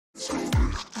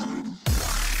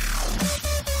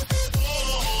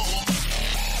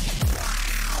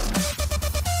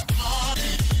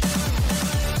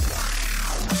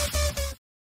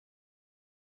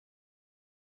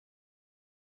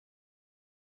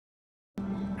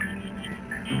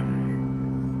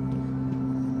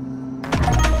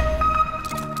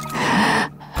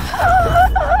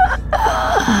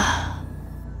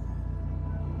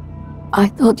I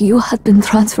thought you had been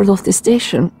transferred off the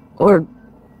station, or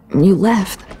you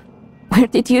left. Where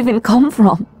did you even come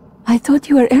from? I thought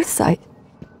you were airside.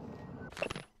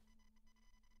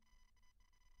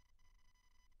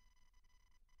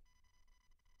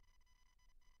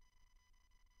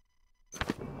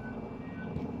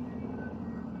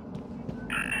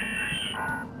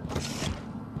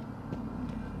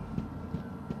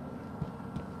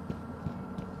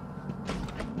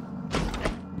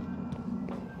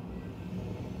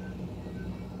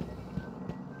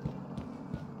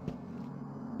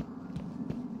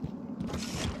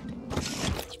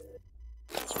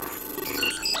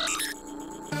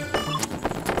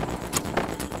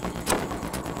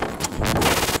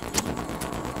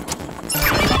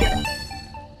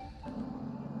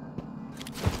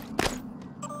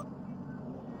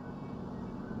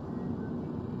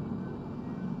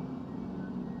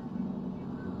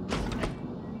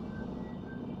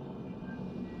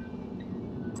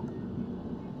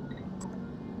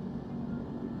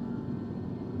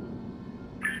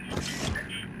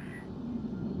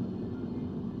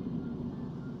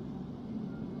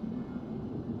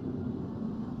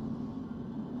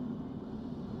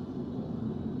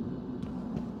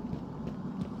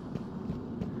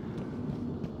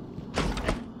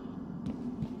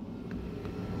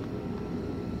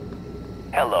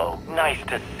 Hello, nice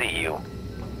to see you.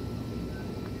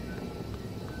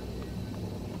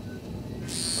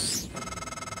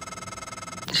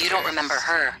 You don't remember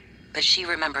her, but she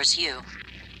remembers you.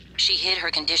 She hid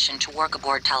her condition to work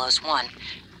aboard Talos 1.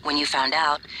 When you found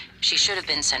out, she should have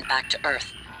been sent back to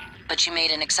Earth, but you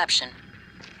made an exception.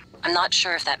 I'm not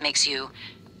sure if that makes you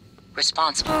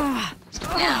responsible.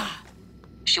 Now,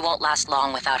 she won't last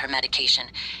long without her medication.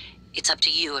 It's up to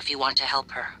you if you want to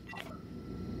help her.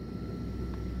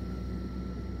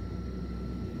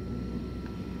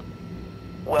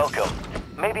 Welcome.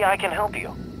 Maybe I can help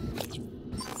you.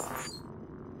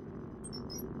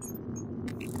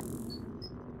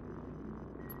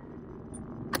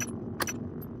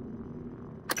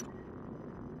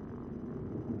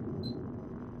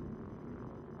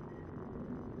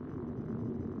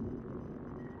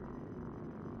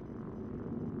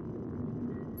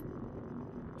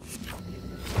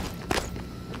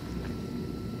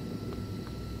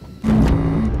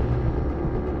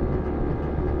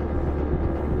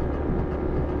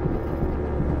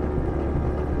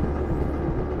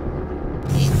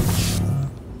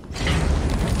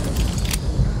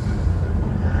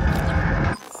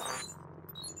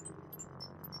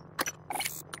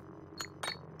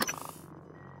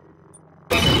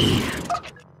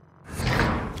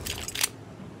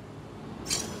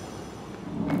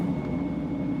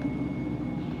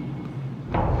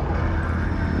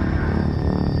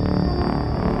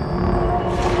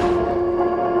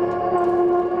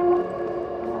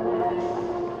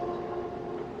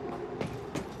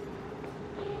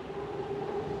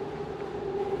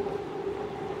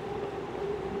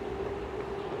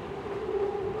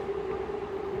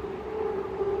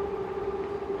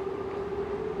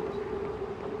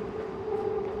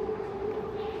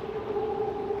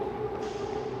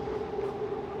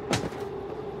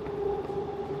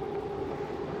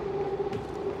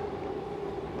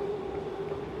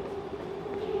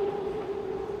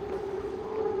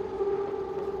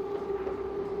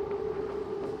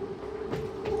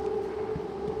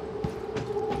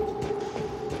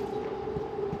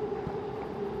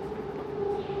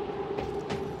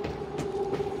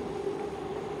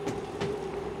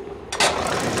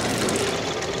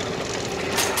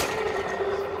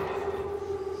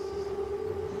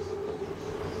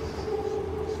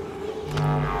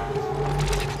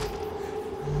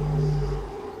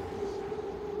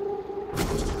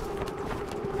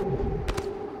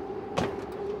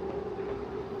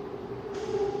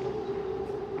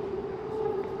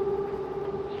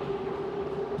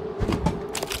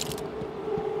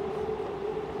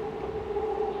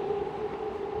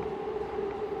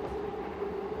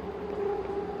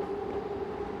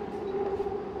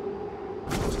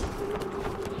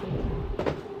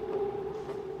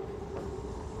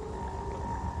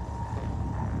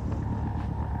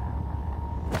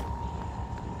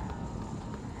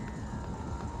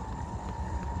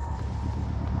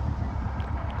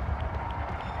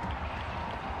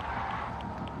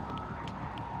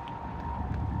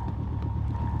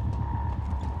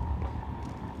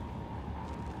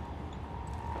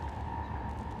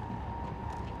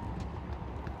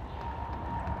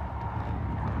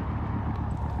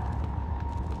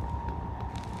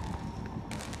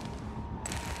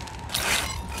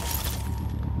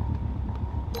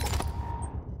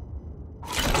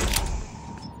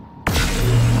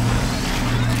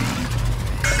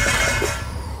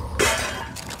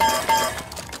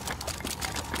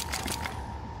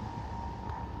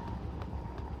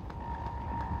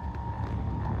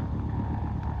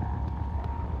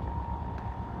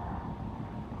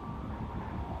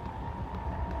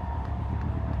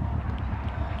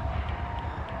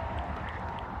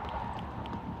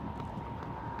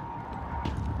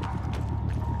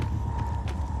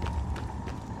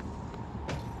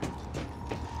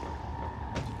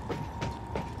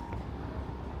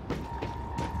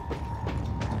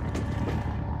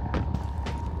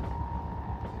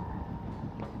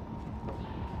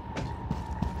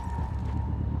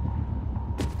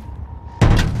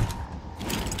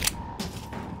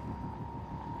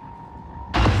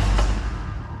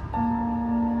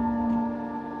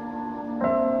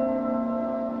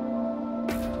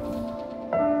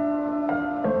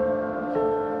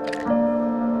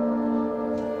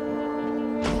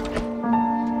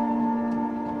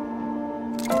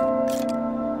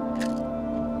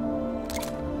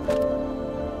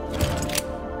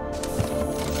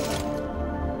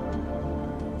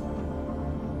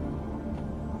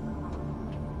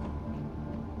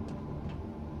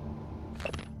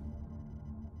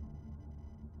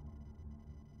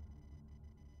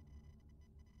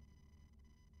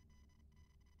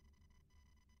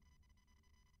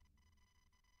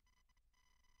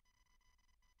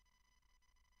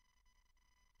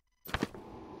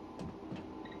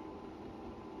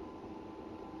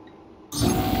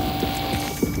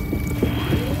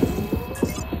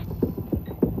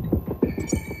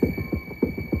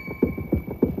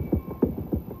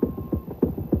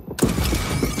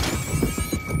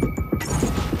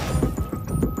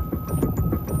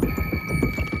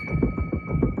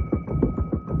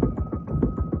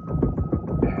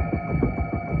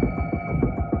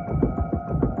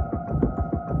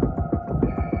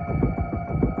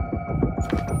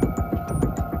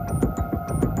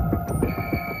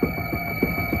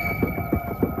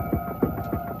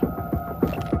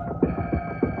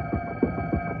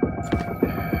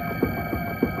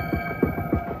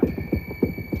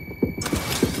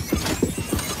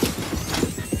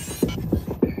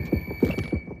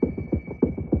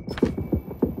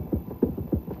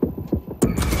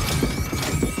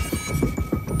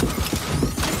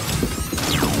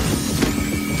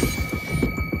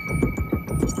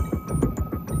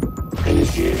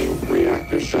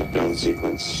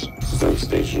 sequence.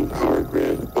 Substation power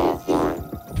grid offline.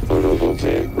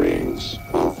 Photovoltaic rings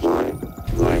offline.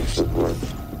 Life support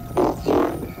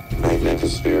offline.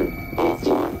 Magnetosphere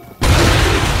offline.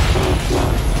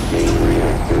 Offline. Main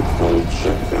reactor cold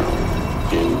shutdown.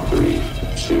 In 3,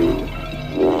 2,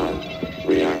 1.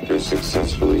 Reactor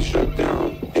successfully shut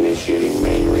down. Initiating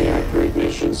main reactor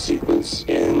ignition sequence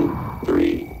in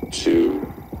 3, 2,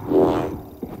 1.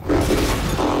 Gravity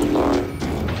online.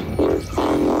 Port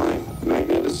online.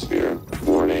 Magnetosphere.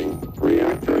 Warning.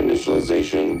 Reactor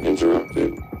initialization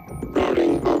interrupted.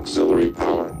 Routing auxiliary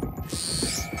power.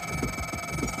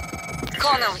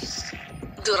 Connolly,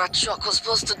 Durachok was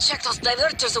supposed to check those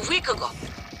diverters a week ago.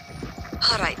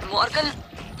 Alright, Morgan,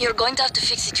 you're going to have to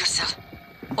fix it yourself.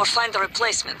 Or find a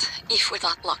replacement, if we're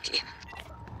that lucky.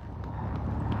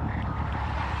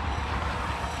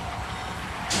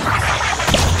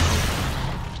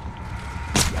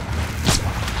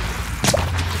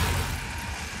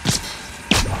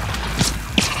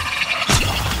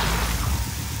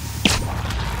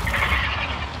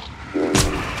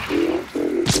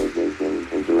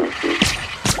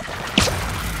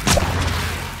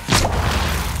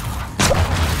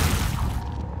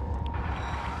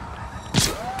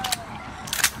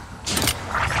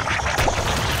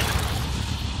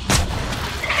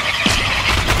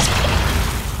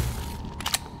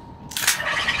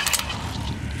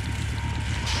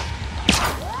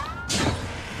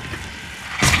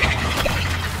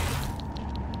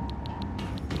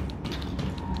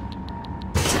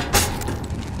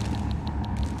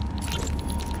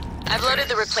 I've loaded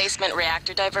the replacement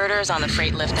reactor diverters on the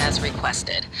freight lift as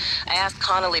requested. I asked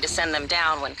Connolly to send them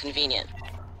down when convenient.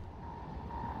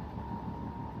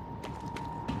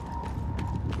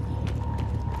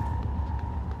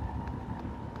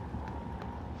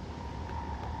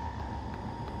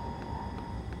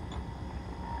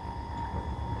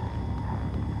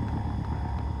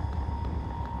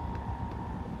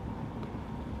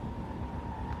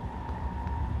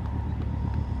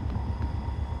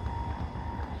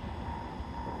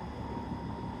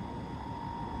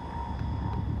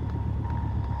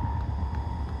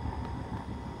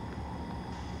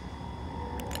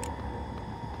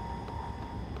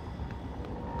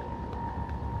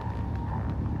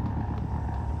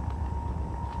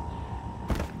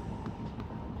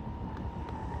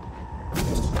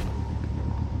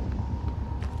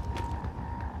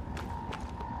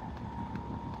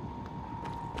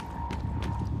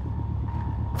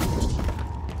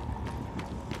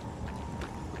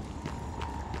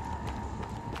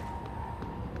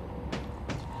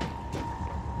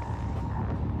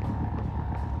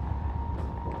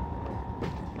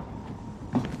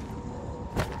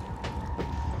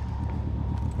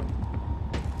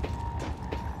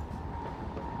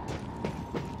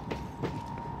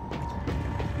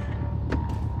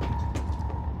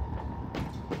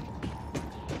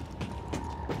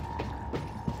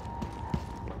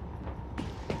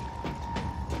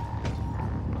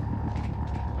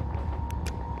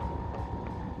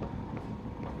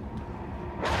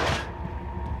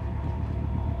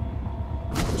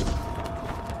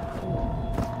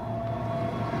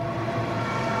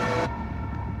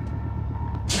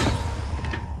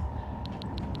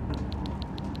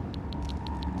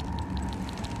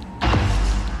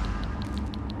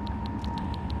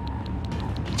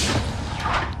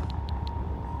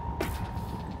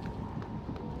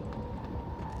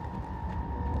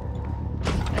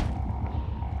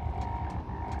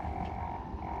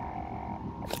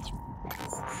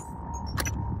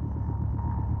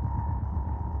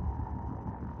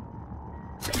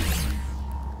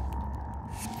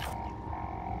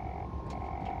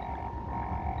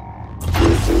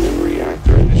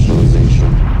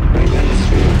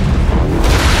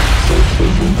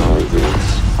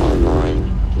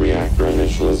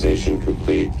 Initialization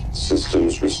complete.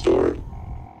 Systems restored.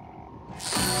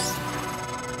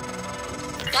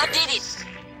 That did it!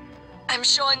 I'm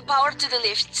showing power to the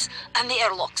lifts and the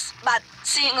airlocks, but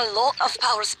seeing a lot of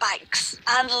power spikes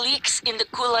and leaks in the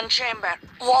coolant chamber.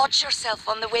 Watch yourself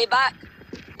on the way back.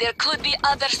 There could be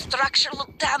other structural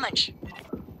damage.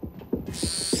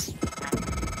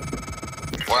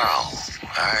 Well,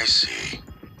 I see.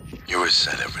 You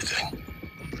reset everything.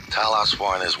 Talos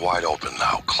 1 is wide open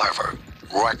now. Clever.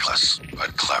 Reckless,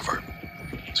 but clever.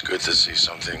 It's good to see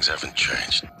some things haven't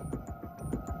changed.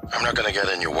 I'm not gonna get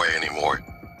in your way anymore.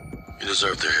 You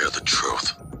deserve to hear the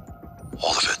truth.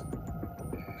 All of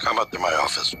it. Come up to my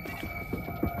office.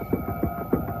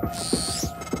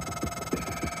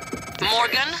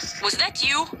 Morgan, was that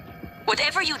you?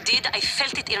 Whatever you did, I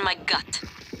felt it in my gut.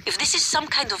 If this is some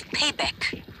kind of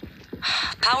payback.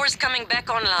 Power's coming back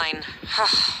online.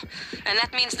 And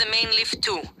that means the main lift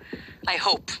too. I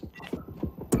hope.